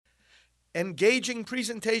Engaging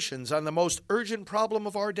presentations on the most urgent problem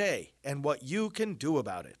of our day and what you can do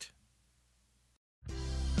about it.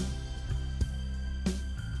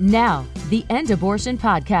 Now, the End Abortion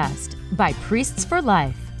Podcast by Priests for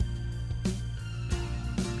Life.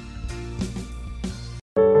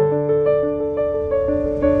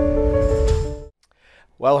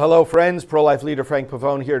 Well, hello friends. Pro-life leader Frank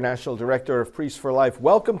Pavone here, National Director of Priests for Life.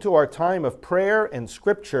 Welcome to our time of prayer and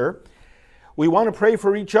scripture. We want to pray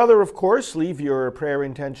for each other, of course. Leave your prayer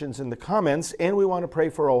intentions in the comments. And we want to pray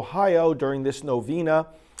for Ohio during this novena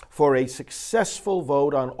for a successful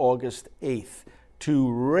vote on August 8th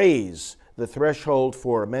to raise the threshold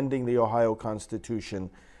for amending the Ohio Constitution.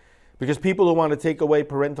 Because people who want to take away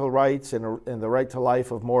parental rights and the right to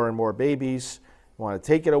life of more and more babies, want to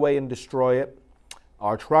take it away and destroy it,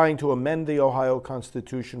 are trying to amend the Ohio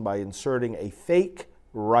Constitution by inserting a fake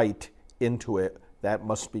right into it. That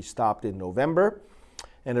must be stopped in November,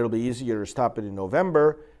 and it'll be easier to stop it in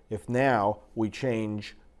November if now we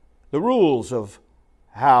change the rules of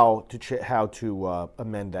how to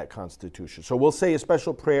amend that Constitution. So we'll say a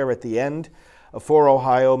special prayer at the end for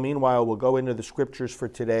Ohio. Meanwhile, we'll go into the scriptures for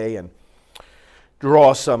today and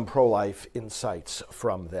draw some pro-life insights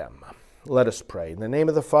from them. Let us pray. In the name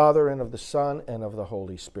of the Father, and of the Son, and of the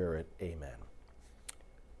Holy Spirit. Amen.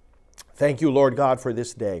 Thank you, Lord God, for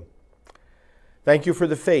this day. Thank you for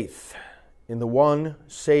the faith in the one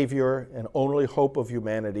Savior and only hope of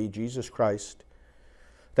humanity, Jesus Christ.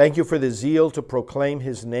 Thank you for the zeal to proclaim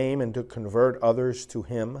His name and to convert others to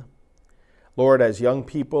Him. Lord, as young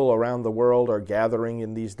people around the world are gathering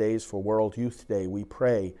in these days for World Youth Day, we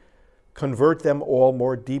pray, convert them all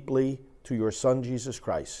more deeply to your Son, Jesus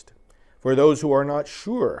Christ. For those who are not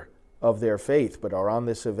sure of their faith but are on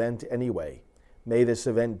this event anyway, may this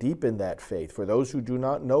event deepen that faith. For those who do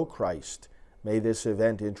not know Christ, may this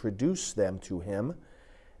event introduce them to Him.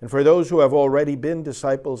 And for those who have already been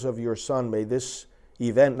disciples of your Son, may this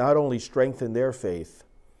event not only strengthen their faith,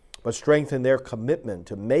 but strengthen their commitment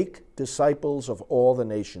to make disciples of all the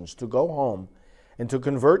nations, to go home and to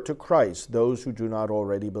convert to Christ those who do not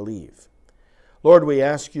already believe. Lord, we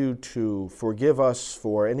ask you to forgive us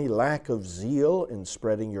for any lack of zeal in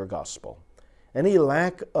spreading your gospel, any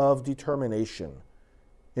lack of determination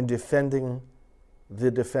in defending the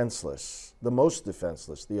defenseless, the most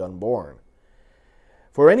defenseless, the unborn.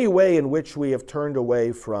 For any way in which we have turned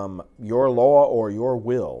away from your law or your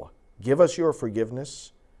will, give us your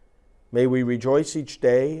forgiveness. May we rejoice each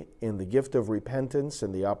day in the gift of repentance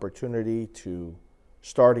and the opportunity to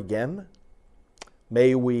start again.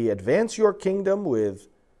 May we advance your kingdom with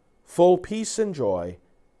full peace and joy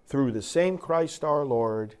through the same Christ our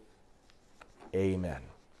Lord. Amen.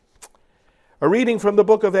 A reading from the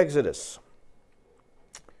book of Exodus.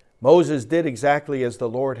 Moses did exactly as the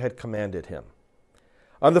Lord had commanded him.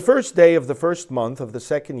 On the first day of the first month of the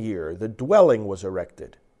second year, the dwelling was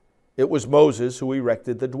erected. It was Moses who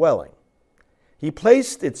erected the dwelling. He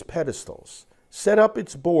placed its pedestals, set up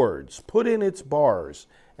its boards, put in its bars,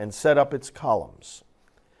 and set up its columns.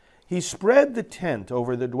 He spread the tent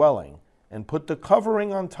over the dwelling and put the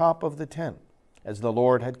covering on top of the tent, as the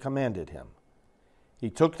Lord had commanded him.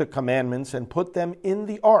 He took the commandments and put them in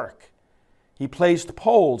the ark. He placed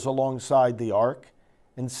poles alongside the ark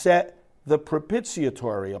and set the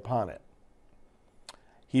propitiatory upon it.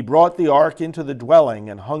 He brought the ark into the dwelling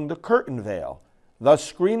and hung the curtain veil, thus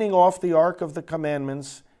screening off the ark of the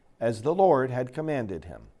commandments as the Lord had commanded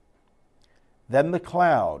him. Then the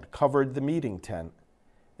cloud covered the meeting tent,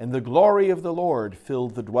 and the glory of the Lord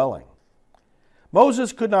filled the dwelling.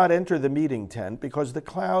 Moses could not enter the meeting tent because the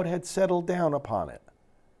cloud had settled down upon it,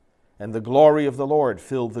 and the glory of the Lord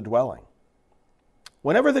filled the dwelling.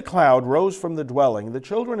 Whenever the cloud rose from the dwelling, the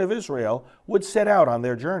children of Israel would set out on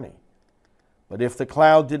their journey. But if the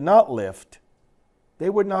cloud did not lift, they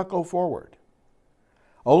would not go forward.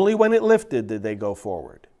 Only when it lifted did they go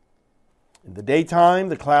forward. In the daytime,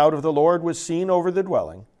 the cloud of the Lord was seen over the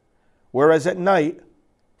dwelling, whereas at night,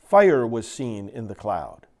 fire was seen in the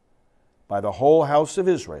cloud by the whole house of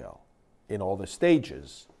Israel in all the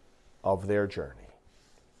stages of their journey.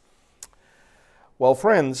 Well,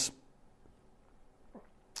 friends,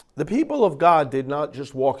 the people of God did not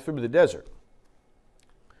just walk through the desert.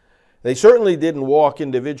 They certainly didn't walk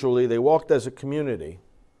individually. They walked as a community.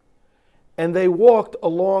 And they walked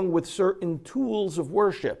along with certain tools of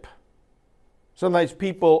worship. Sometimes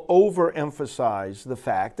people overemphasize the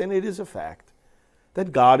fact, and it is a fact,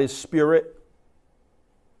 that God is spirit,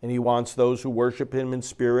 and He wants those who worship Him in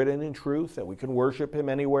spirit and in truth, that we can worship Him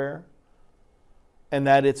anywhere, and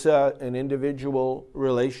that it's an individual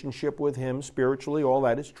relationship with Him spiritually. All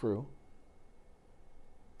that is true.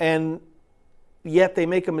 And Yet they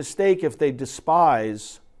make a mistake if they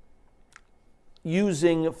despise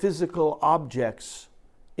using physical objects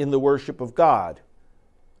in the worship of God.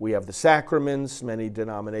 We have the sacraments. Many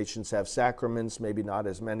denominations have sacraments, maybe not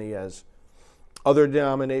as many as other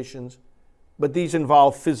denominations, but these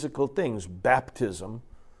involve physical things. Baptism,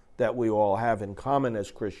 that we all have in common as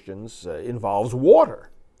Christians, involves water.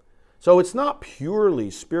 So it's not purely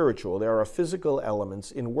spiritual. There are physical elements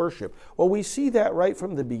in worship. Well, we see that right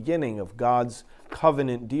from the beginning of God's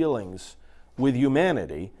covenant dealings with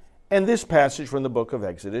humanity. And this passage from the book of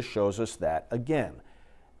Exodus shows us that again.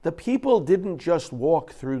 The people didn't just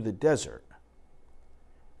walk through the desert.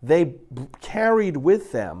 They carried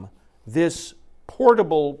with them this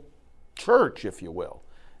portable church, if you will.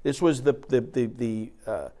 This was the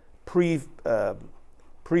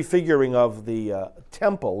prefiguring of the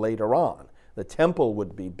temple later on. The temple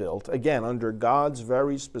would be built, again, under God's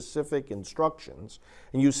very specific instructions.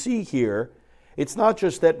 And you see here, it's not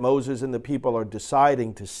just that Moses and the people are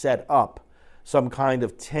deciding to set up some kind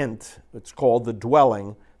of tent, it's called the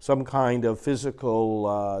dwelling, some kind of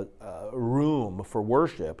physical room for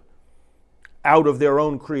worship out of their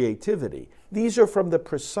own creativity. These are from the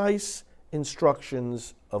precise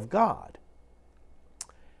instructions of God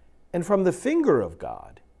and from the finger of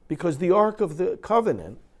God, because the Ark of the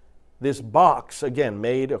Covenant, this box, again,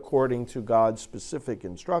 made according to God's specific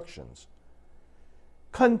instructions,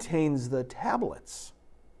 contains the tablets.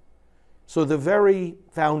 So the very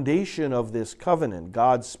foundation of this covenant,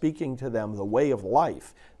 God speaking to them the way of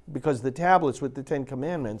life, because the tablets with the Ten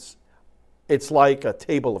Commandments, it's like a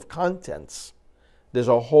table of contents. There's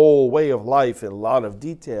a whole way of life and a lot of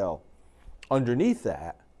detail underneath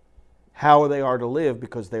that, how they are to live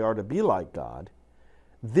because they are to be like God.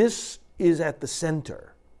 This is at the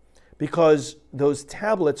center because those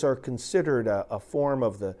tablets are considered a form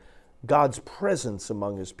of God's presence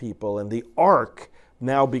among his people, and the ark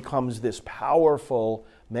now becomes this powerful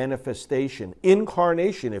manifestation,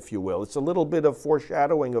 incarnation, if you will. It's a little bit of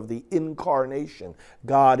foreshadowing of the incarnation,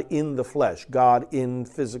 God in the flesh, God in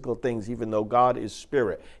physical things, even though God is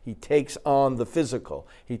spirit. He takes on the physical.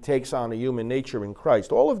 He takes on a human nature in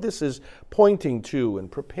Christ. All of this is pointing to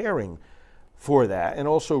and preparing for that, and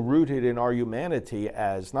also rooted in our humanity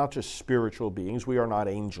as not just spiritual beings. We are not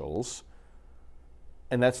angels.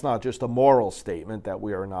 And that's not just a moral statement that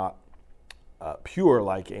we are not pure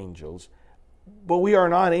like angels, but we are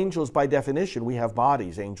not angels by definition. We have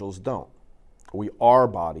bodies, angels don't. We are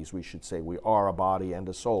bodies, we should say. We are a body and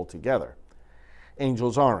a soul together.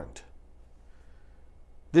 Angels aren't.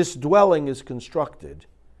 This dwelling is constructed.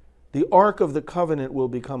 The Ark of the Covenant will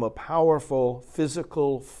become a powerful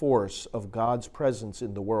physical force of God's presence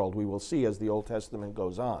in the world. We will see as the Old Testament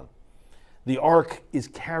goes on. The Ark is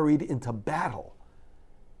carried into battle,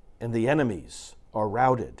 and the enemies are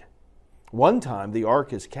routed. One time, the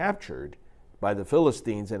ark is captured by the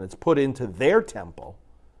Philistines and it's put into their temple.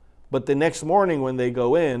 But the next morning when they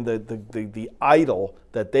go in, the idol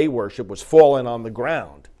that they worship was fallen on the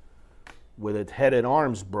ground with its head and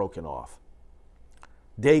arms broken off.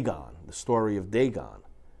 Dagon, the story of Dagon.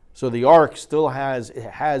 So the ark still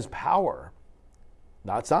has power.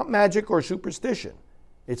 It's not magic or superstition.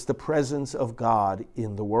 It's the presence of God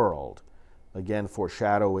in the world. Again,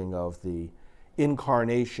 foreshadowing of the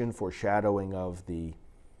incarnation, foreshadowing of the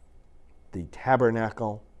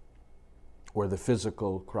tabernacle where the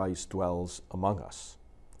physical Christ dwells among us.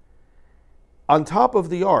 On top of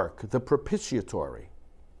the ark, the propitiatory,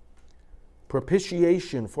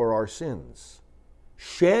 propitiation for our sins.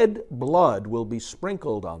 Shed blood will be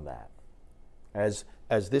sprinkled on that as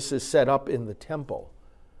this is set up in the temple.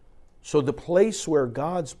 So the place where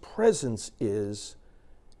God's presence is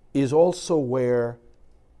also where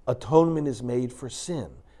atonement is made for sin,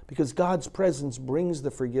 because God's presence brings the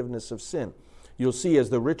forgiveness of sin. You'll see as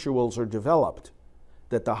the rituals are developed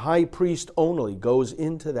that the high priest only goes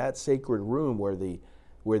into that sacred room where the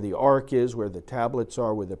ark is, where the tablets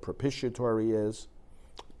are, where the propitiatory is,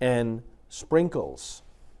 and sprinkles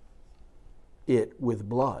it with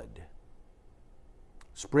blood.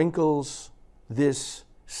 Sprinkles this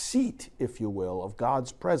seat, if you will, of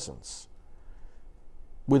God's presence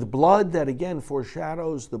with blood that again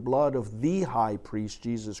foreshadows the blood of the high priest,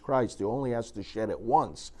 Jesus Christ, who only has to shed it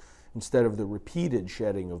once instead of the repeated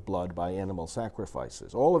shedding of blood by animal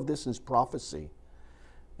sacrifices. All of this is prophecy,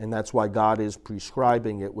 and that's why God is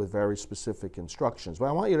prescribing it with very specific instructions. But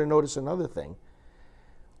I want you to notice another thing.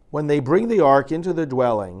 When they bring the ark into the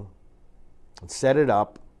dwelling and set it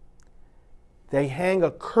up, they hang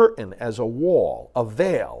a curtain as a wall, a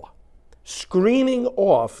veil, screening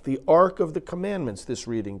off the Ark of the Commandments, this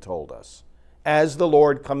reading told us, as the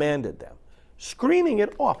Lord commanded them. Screening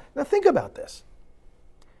it off. Now think about this.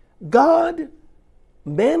 God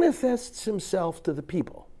manifests himself to the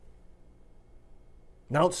people.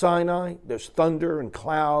 Mount Sinai, there's thunder and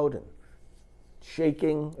cloud and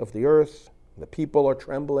shaking of the earth. The people are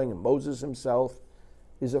trembling, and Moses himself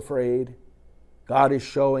is afraid. God is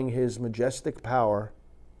showing his majestic power.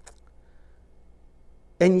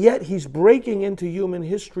 And yet he's breaking into human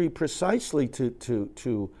history precisely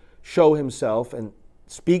to show himself and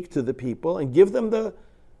speak to the people and give them the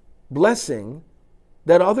blessing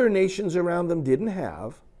that other nations around them didn't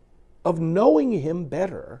have, of knowing him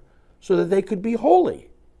better so that they could be holy,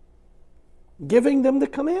 giving them the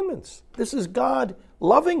commandments. This is God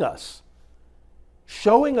loving us,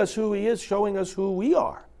 showing us who he is, showing us who we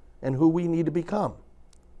are and who we need to become.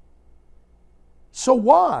 So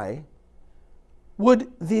why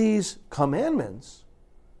would these commandments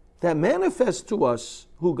that manifest to us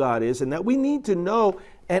who God is and that we need to know,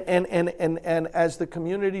 and as the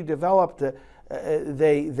community developed,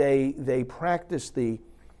 they practiced the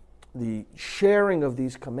sharing of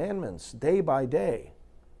these commandments day by day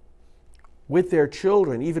with their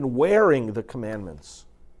children, even wearing the commandments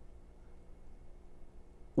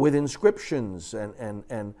with inscriptions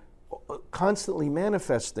and constantly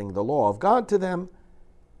manifesting the law of God to them.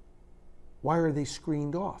 Why are they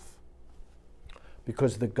screened off?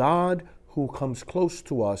 Because the God who comes close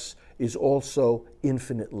to us is also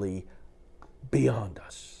infinitely beyond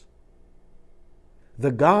us.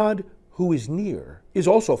 The God who is near is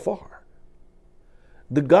also far.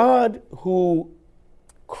 The God who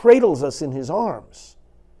cradles us in his arms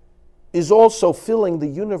is also filling the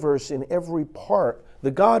universe in every part. The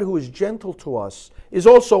God who is gentle to us is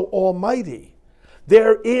also almighty.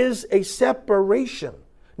 There is a separation.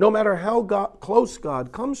 No matter how close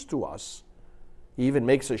God comes to us, he even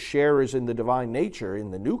makes us sharers in the divine nature in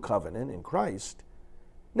the new covenant in Christ.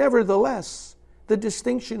 Nevertheless, the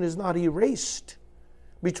distinction is not erased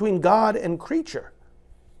between God and creature.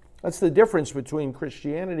 That's the difference between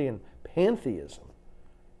Christianity and pantheism.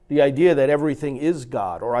 The idea that everything is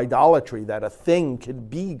God, or idolatry, that a thing can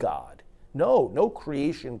be God. No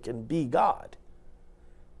creation can be God.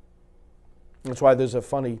 That's why there's a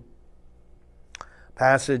funny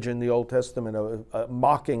passage in the Old Testament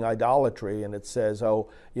mocking idolatry, and it says,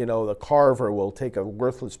 the carver will take a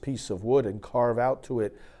worthless piece of wood and carve out to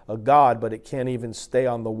it a god, but it can't even stay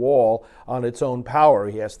on the wall on its own power.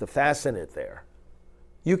 He has to fasten it there.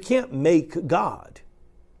 You can't make God,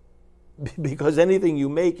 because anything you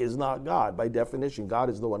make is not God. By definition, God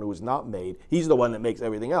is the one who is not made. He's the one that makes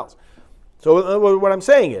everything else. So what I'm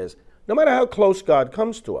saying is, no matter how close God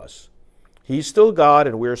comes to us, he's still God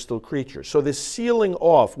and we're still creatures. So this sealing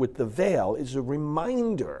off with the veil is a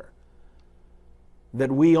reminder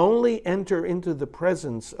that we only enter into the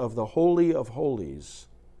presence of the Holy of Holies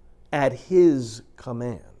at his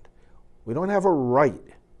command. We don't have a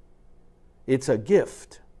right. It's a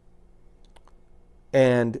gift.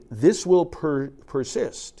 And this will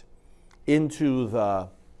persist into the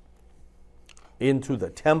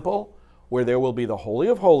temple, where there will be the Holy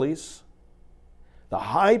of Holies. The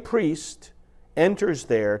high priest enters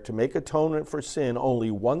there to make atonement for sin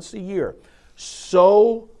only once a year.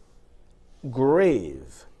 So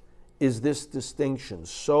grave is this distinction,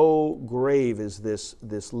 so grave is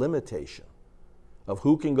this limitation of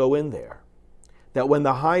who can go in there, that when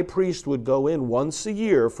the high priest would go in once a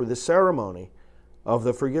year for the ceremony of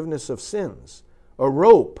the forgiveness of sins, a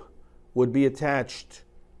rope would be attached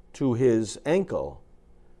to his ankle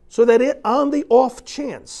so that on the off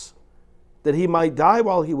chance that he might die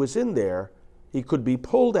while he was in there, he could be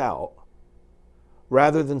pulled out,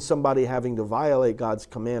 rather than somebody having to violate God's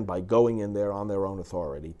command by going in there on their own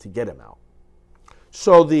authority to get him out.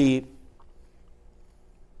 So the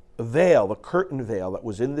veil, the curtain veil that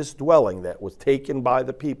was in this dwelling that was taken by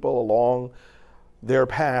the people along their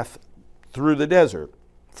path through the desert,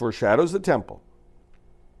 foreshadows the temple.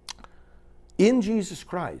 In Jesus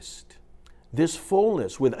Christ, this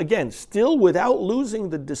fullness, still without losing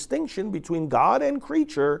the distinction between God and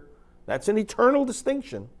creature, that's an eternal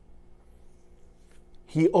distinction,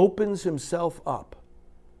 he opens himself up.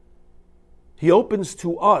 He opens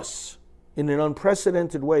to us in an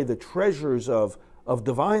unprecedented way the treasures of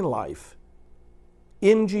divine life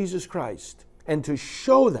in Jesus Christ. And to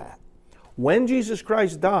show that, when Jesus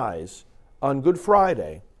Christ dies on Good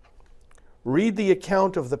Friday, read the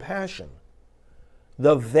account of the Passion.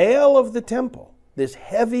 The veil of the temple, this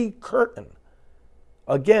heavy curtain,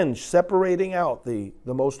 again separating out the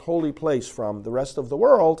most holy place from the rest of the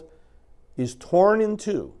world, is torn in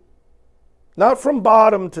two. Not from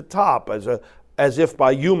bottom to top as if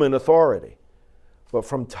by human authority, but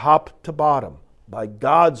from top to bottom by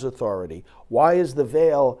God's authority. Why is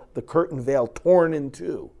the curtain veil torn in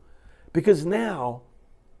two? Because now,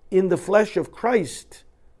 in the flesh of Christ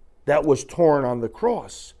that was torn on the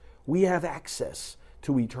cross, we have access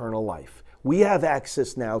to eternal life. We have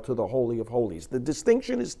access now to the Holy of Holies. The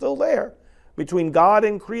distinction is still there between God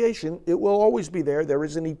and creation. It will always be there. There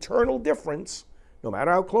is an eternal difference, no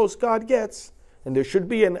matter how close God gets. And there should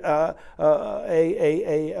be an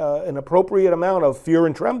appropriate amount of fear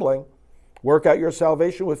and trembling. Work out your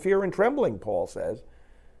salvation with fear and trembling, Paul says.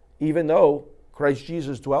 Even though Christ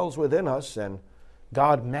Jesus dwells within us and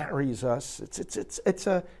God marries us,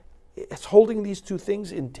 it's holding these two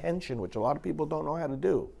things in tension, which a lot of people don't know how to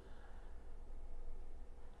do.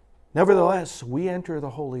 Nevertheless, we enter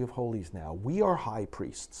the Holy of Holies now. We are high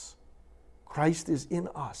priests. Christ is in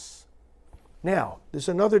us. Now, there's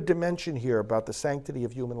another dimension here about the sanctity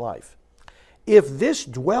of human life. If this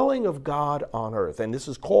dwelling of God on earth, and this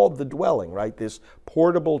is called the dwelling, right? This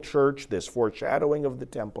portable church, this foreshadowing of the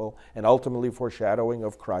temple, and ultimately foreshadowing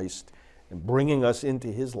of Christ, and bringing us into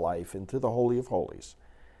his life, into the Holy of Holies.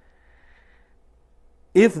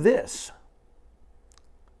 If this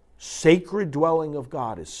sacred dwelling of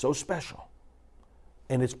God is so special,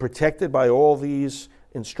 and it's protected by all these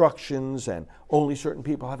instructions, and only certain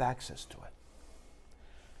people have access to it,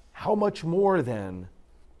 how much more then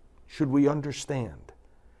should we understand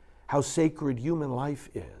how sacred human life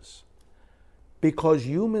is? Because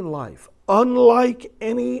human life, unlike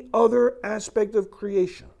any other aspect of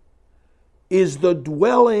creation, is the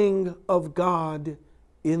dwelling of God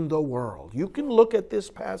in the world. You can look at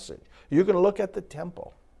this passage, you can look at the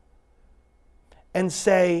temple, and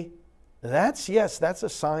say, that's a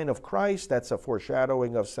sign of Christ, that's a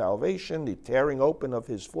foreshadowing of salvation, the tearing open of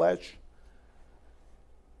his flesh.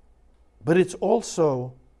 But it's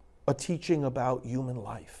also a teaching about human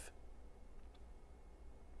life.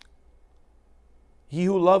 He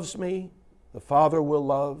who loves me, the Father will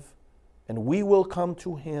love, and we will come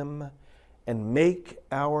to him and make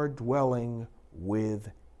our dwelling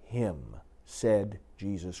with him, said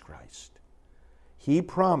Jesus Christ. He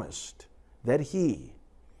promised that he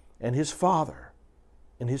and his Father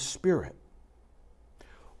and his Spirit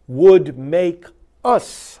would make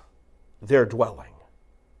us their dwelling.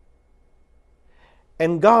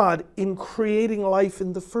 And God, in creating life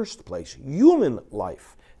in the first place, human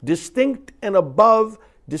life, distinct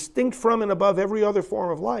from and above every other form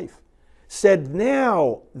of life, said,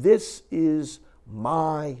 now this is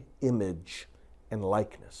my image and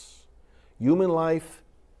likeness. Human life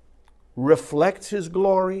reflects his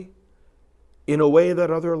glory in a way that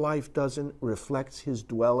other life doesn't, reflects his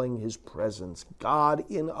dwelling, his presence, God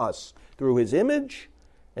in us, through his image,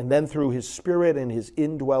 and then through his Spirit and his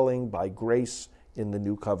indwelling by grace in the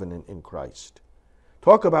new covenant in Christ.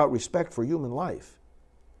 Talk about respect for human life.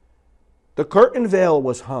 The curtain veil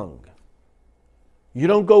was hung. You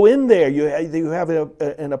don't go in there. You have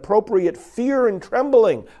an appropriate fear and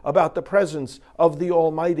trembling about the presence of the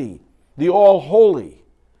Almighty, the All-Holy.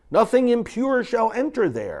 Nothing impure shall enter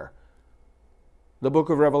there. The book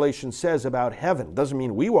of Revelation says about heaven. Doesn't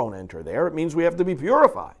mean we won't enter there. It means we have to be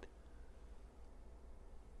purified.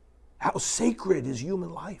 How sacred is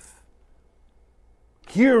human life?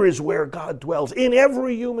 Here is where God dwells, in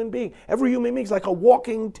every human being. Every human being is like a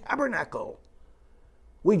walking tabernacle.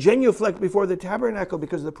 We genuflect before the tabernacle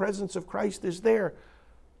because the presence of Christ is there.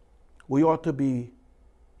 We ought to be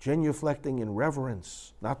genuflecting in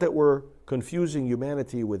reverence. Not that we're confusing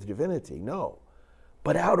humanity with divinity, no.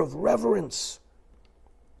 But out of reverence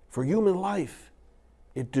for human life,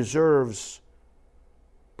 it deserves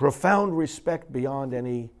profound respect beyond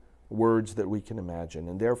any words that we can imagine.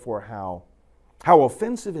 And therefore, how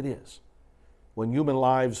offensive it is when human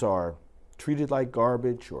lives are treated like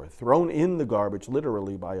garbage or thrown in the garbage,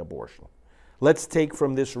 literally, by abortion. Let's take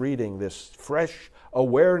from this reading this fresh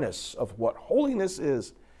awareness of what holiness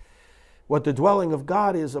is, what the dwelling of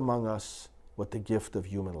God is among us, what the gift of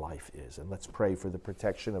human life is. And let's pray for the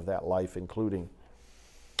protection of that life, including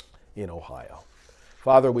in Ohio.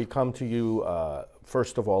 Father, we come to you,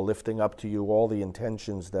 first of all, lifting up to you all the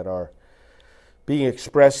intentions that are being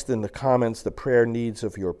expressed in the comments, the prayer needs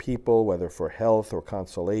of your people, whether for health or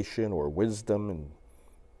consolation or wisdom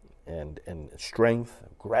and strength,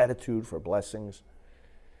 gratitude for blessings.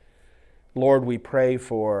 Lord, we pray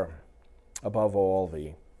for, above all,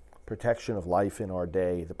 the protection of life in our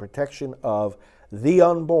day, the protection of the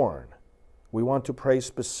unborn. We want to pray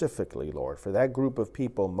specifically, Lord, for that group of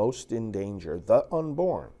people most in danger, the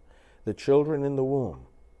unborn, the children in the womb.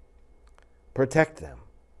 Protect them.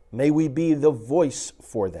 May we be the voice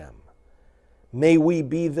for them. May we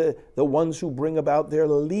be the ones who bring about their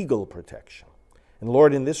legal protection. And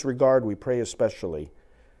Lord, in this regard, we pray especially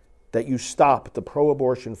that you stop the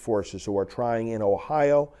pro-abortion forces who are trying in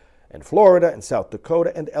Ohio and Florida and South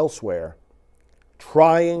Dakota and elsewhere,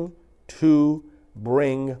 trying to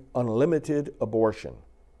bring unlimited abortion,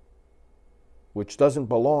 which doesn't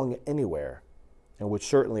belong anywhere and which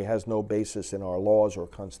certainly has no basis in our laws or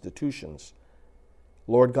constitutions.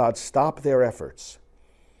 Lord God, stop their efforts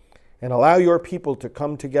and allow your people to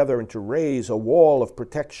come together and to raise a wall of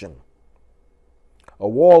protection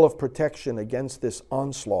against this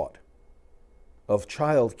onslaught of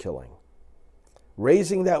child killing.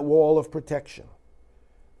 Raising that wall of protection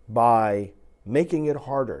by making it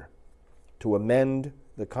harder to amend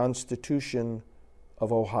the Constitution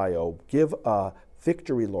of Ohio. Give a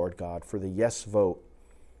victory, Lord God, for the yes vote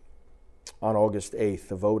on August 8th.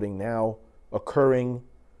 The voting now occurring.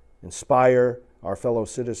 Inspire our fellow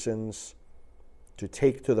citizens to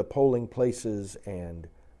take to the polling places and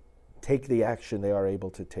take the action they are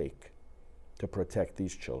able to take to protect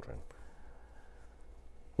these children.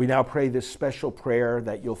 We now pray this special prayer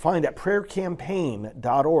that you'll find at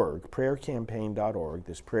prayercampaign.org, prayercampaign.org,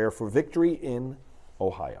 this prayer for victory in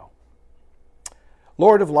Ohio.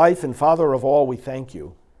 Lord of life and Father of all, we thank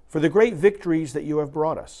you for the great victories that you have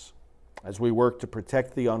brought us as we work to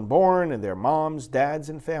protect the unborn and their moms, dads,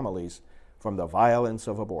 and families from the violence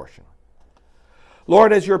of abortion.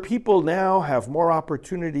 Lord, as your people now have more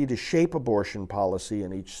opportunity to shape abortion policy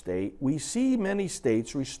in each state, we see many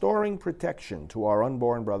states restoring protection to our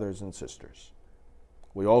unborn brothers and sisters.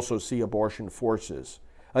 We also see abortion forces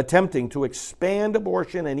attempting to expand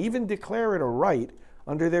abortion and even declare it a right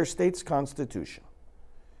under their state's constitution.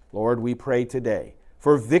 Lord, we pray today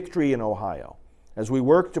for victory in Ohio as we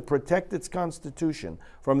work to protect its constitution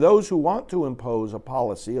from those who want to impose a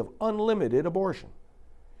policy of unlimited abortion.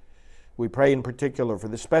 We pray in particular for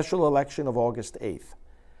the special election of August 8th,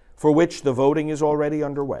 for which the voting is already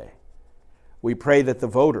underway. We pray that the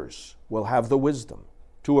voters will have the wisdom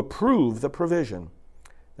to approve the provision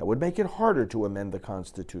that would make it harder to amend the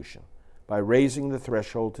Constitution by raising the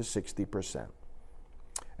threshold to 60%.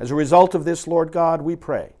 As a result of this, Lord God, we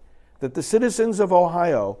pray that the citizens of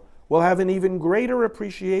Ohio will have an even greater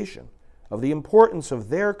appreciation of the importance of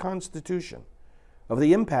their Constitution, of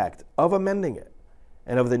the impact of amending it,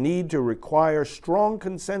 and of the need to require strong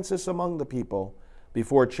consensus among the people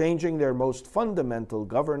before changing their most fundamental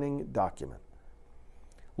governing document.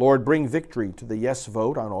 Lord, bring victory to the yes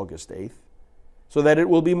vote on August 8th, so that it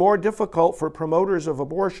will be more difficult for promoters of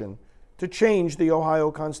abortion to change the Ohio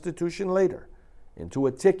Constitution later into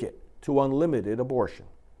a ticket to unlimited abortion.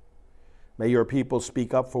 May your people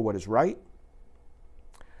speak up for what is right,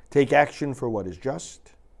 take action for what is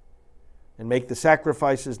just, and make the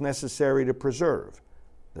sacrifices necessary to preserve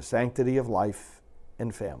the sanctity of life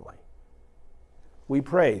and family. We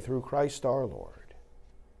pray through Christ our Lord.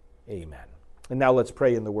 Amen. And now let's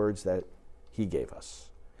pray in the words that he gave us.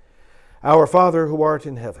 Our Father who art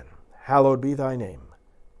in heaven, hallowed be thy name.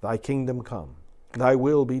 Thy kingdom come, thy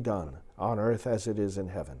will be done on earth as it is in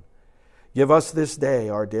heaven. Give us this day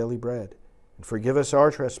our daily bread, and forgive us our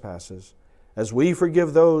trespasses, as we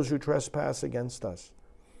forgive those who trespass against us.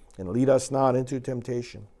 And lead us not into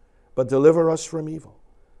temptation, but deliver us from evil.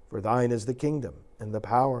 For thine is the kingdom, and the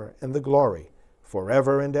power, and the glory,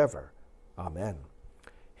 forever and ever. Amen.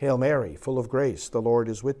 Hail Mary, full of grace, the Lord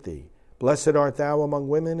is with thee. Blessed art thou among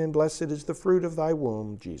women, and blessed is the fruit of thy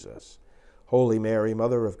womb, Jesus. Holy Mary,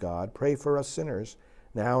 Mother of God, pray for us sinners,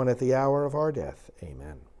 now and at the hour of our death.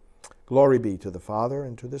 Amen. Glory be to the Father,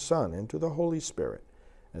 and to the Son, and to the Holy Spirit,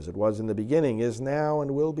 as it was in the beginning, is now,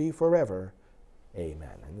 and will be forever.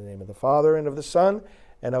 Amen. In the name of the Father, and of the Son,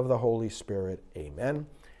 and of the Holy Spirit. Amen.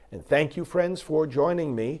 And thank you, friends, for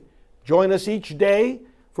joining me. Join us each day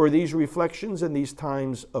for these reflections and these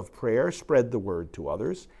times of prayer. Spread the word to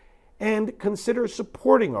others. And consider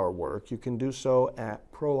supporting our work. You can do so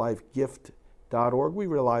at prolifegift.org. We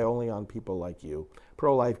rely only on people like you.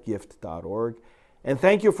 prolifegift.org. And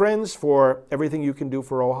thank you, friends, for everything you can do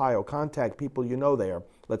for Ohio. Contact people you know there.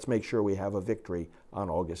 Let's make sure we have a victory on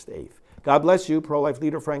August 8th. God bless you. Pro-life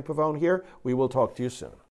leader Frank Pavone here. We will talk to you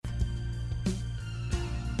soon.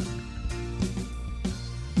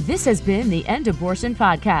 This has been the End Abortion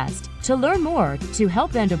Podcast. To learn more, to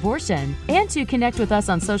help end abortion, and to connect with us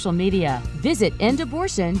on social media, visit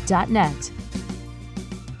endabortion.net.